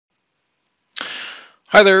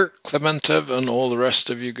Hi there, Clementev and all the rest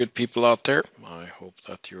of you good people out there. I hope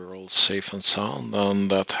that you're all safe and sound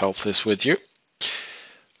and that health is with you.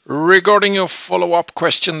 Regarding your follow-up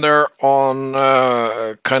question there on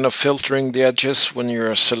kind of filtering the edges when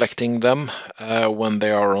you're selecting them when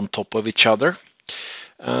they are on top of each other.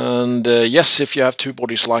 And yes, if you have two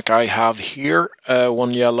bodies like I have here,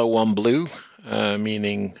 one yellow, one blue,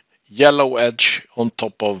 meaning yellow edge on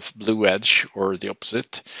top of blue edge or the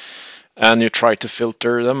opposite, and you try to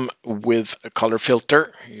filter them with a color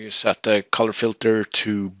filter. You set the color filter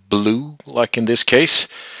to blue, like in this case.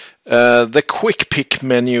 The quick pick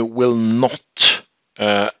menu will not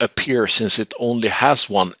appear since it only has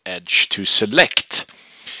one edge to select.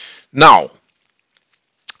 Now,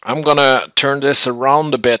 I'm gonna turn this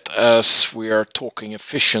around a bit as we are talking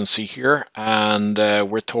efficiency here, and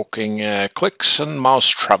we're talking clicks and mouse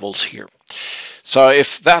travels here. So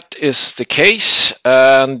if that is the case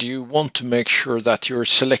and you want to make sure that you're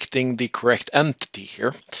selecting the correct entity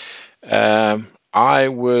here, I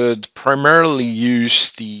would primarily use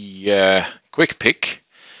the quick pick.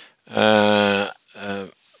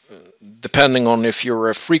 Depending on if you're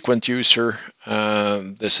a frequent user,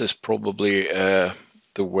 this is probably the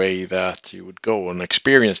way that you would go, an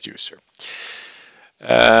experienced user.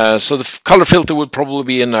 So the color filter would probably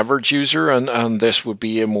be an average user, and this would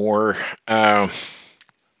be a more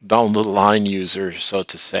down the line user, so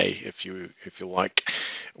to say, if you like,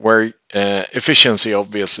 where efficiency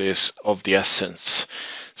obviously is of the essence.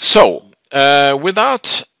 So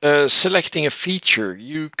without selecting a feature,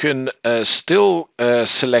 you can still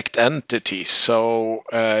select entities. So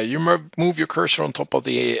you move your cursor on top of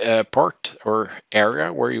the part or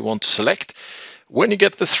area where you want to select. When you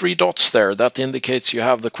get the three dots there, that indicates you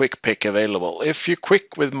have the quick pick available. If you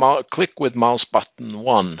click with mouse button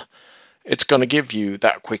 1, it's going to give you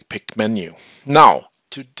that quick pick menu. Now,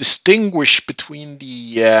 to distinguish between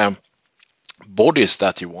the bodies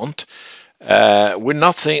that you want, with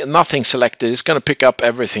nothing selected, it's going to pick up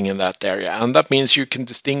everything in that area, and that means you can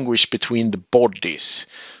distinguish between the bodies.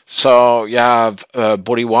 So you have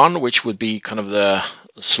body 1, which would be kind of the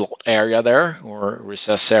slot area there, or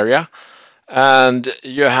recess area. And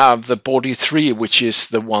you have the body 3, which is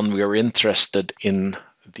the one we are interested in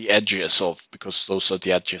the edges of, because those are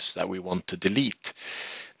the edges that we want to delete.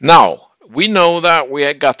 Now, we know that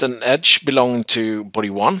we got an edge belonging to body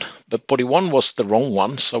 1, but body 1 was the wrong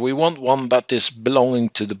one, so we want one that is belonging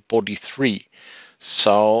to the body 3.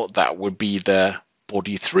 So that would be the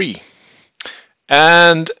body 3.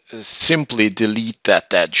 And simply delete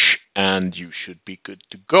that edge, and you should be good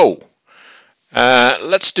to go.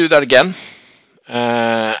 Let's do that again.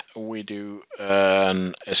 We do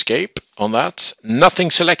an escape on that.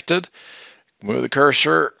 Nothing selected. Move the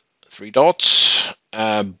cursor, 3 dots.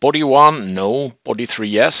 Body 1, no. Body 3,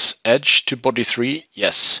 yes. Edge to body 3,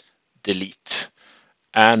 yes. Delete.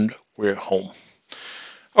 And we're home.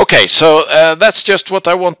 Okay, so that's just what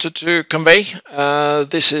I wanted to convey.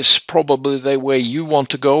 This is probably the way you want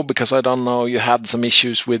to go, because I don't know, you had some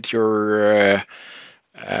issues with your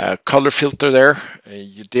color filter there.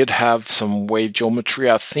 You did have some wave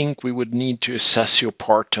geometry. I think we would need to assess your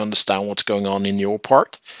part to understand what's going on in your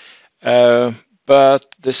part.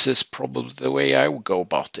 But this is probably the way I would go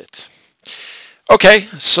about it. Okay,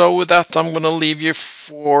 so with that, I'm going to leave you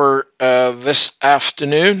for this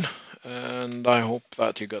afternoon, and I hope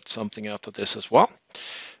that you got something out of this as well.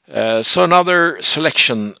 So another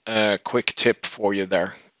selection quick tip for you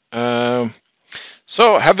there.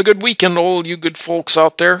 So have a good weekend, all you good folks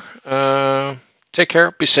out there. Take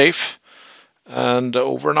care, be safe, and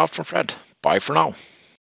over and out from Fred. Bye for now.